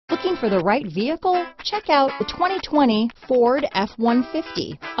Looking for the right vehicle? Check out the 2020 Ford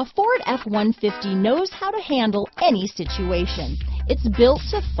F-150. A Ford F-150 knows how to handle any situation. It's built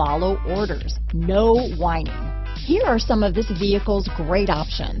to follow orders, no whining. Here are some of this vehicle's great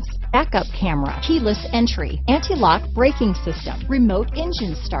options: backup camera, keyless entry, anti-lock braking system, remote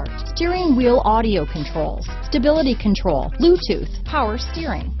engine start, steering wheel audio controls, stability control, Bluetooth, power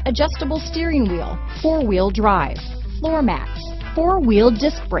steering, adjustable steering wheel, four-wheel drive, floor mats, four-wheel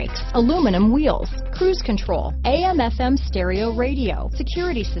disc brakes, aluminum wheels, cruise control, AM/FM stereo radio,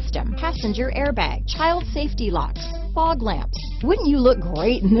 security system, passenger airbag, child safety locks, fog lamps. Wouldn't you look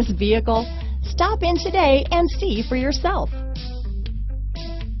great in this vehicle? Stop in today and see for yourself.